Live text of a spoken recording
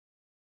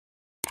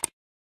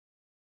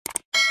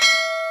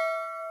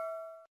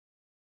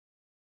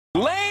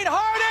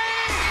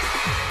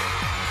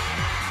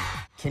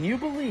Can you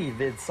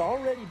believe it's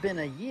already been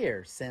a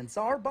year since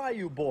our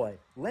Bayou boy,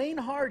 Laine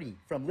Hardy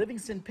from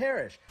Livingston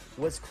Parish,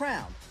 was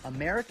crowned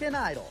American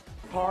Idol?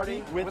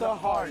 Party with a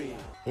Hardy.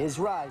 His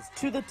rise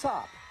to the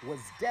top was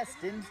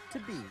destined to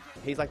be.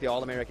 He's like the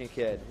all-American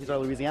kid. He's our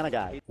Louisiana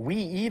guy. We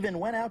even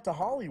went out to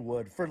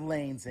Hollywood for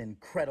Laine's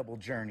incredible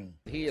journey.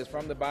 He is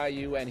from the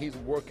Bayou, and he's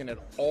working it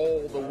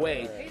all the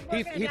way.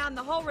 He's working down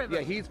the whole river.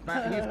 Yeah, he's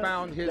found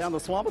his... Down the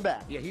swamp and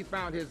back. Yeah, he's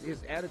found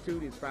his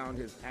attitude. He's found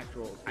his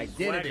actual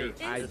identity.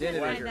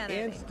 Instant identity.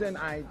 Instant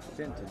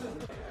identity.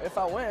 If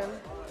I win,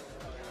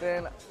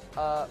 then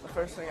the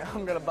first thing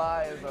I'm gonna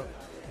buy is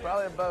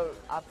probably a boat.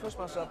 I pushed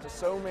myself to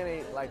so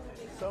many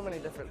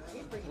different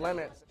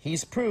limits.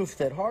 He's proof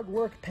that hard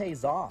work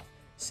pays off.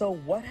 So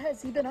what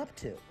has he been up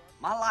to?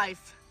 My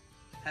life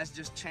has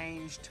just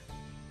changed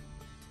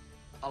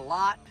a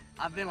lot.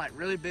 I've been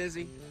really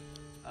busy.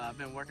 I've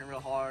been working real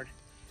hard,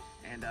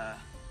 and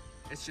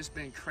it's just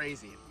been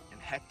crazy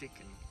and hectic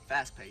and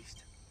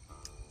fast-paced.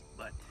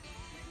 But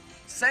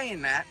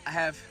saying that, I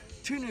have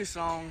 2 new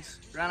songs,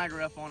 Ground I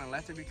Grew Up On and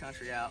Let There Be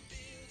Country, out.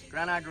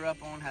 Ground I Grew Up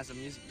On has a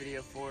music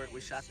video for it. We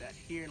shot that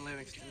here in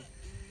Livingston,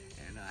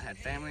 and I had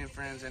family and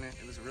friends in it.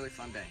 It was a really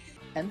fun day.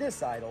 And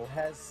this idol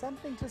has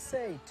something to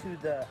say to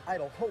the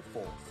idol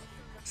hopefuls.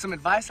 Some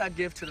advice I'd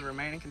give to the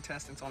remaining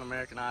contestants on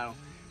American Idol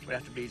would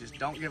have to be just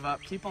don't give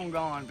up, keep on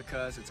going,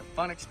 because it's a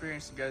fun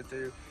experience to go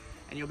through,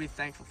 and you'll be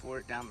thankful for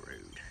it down the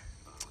road.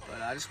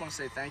 But I just want to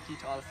say thank you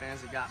to all the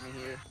fans that got me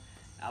here.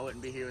 I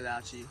wouldn't be here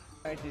without you.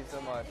 Thank you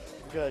so much.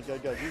 Good.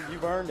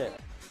 You've earned it.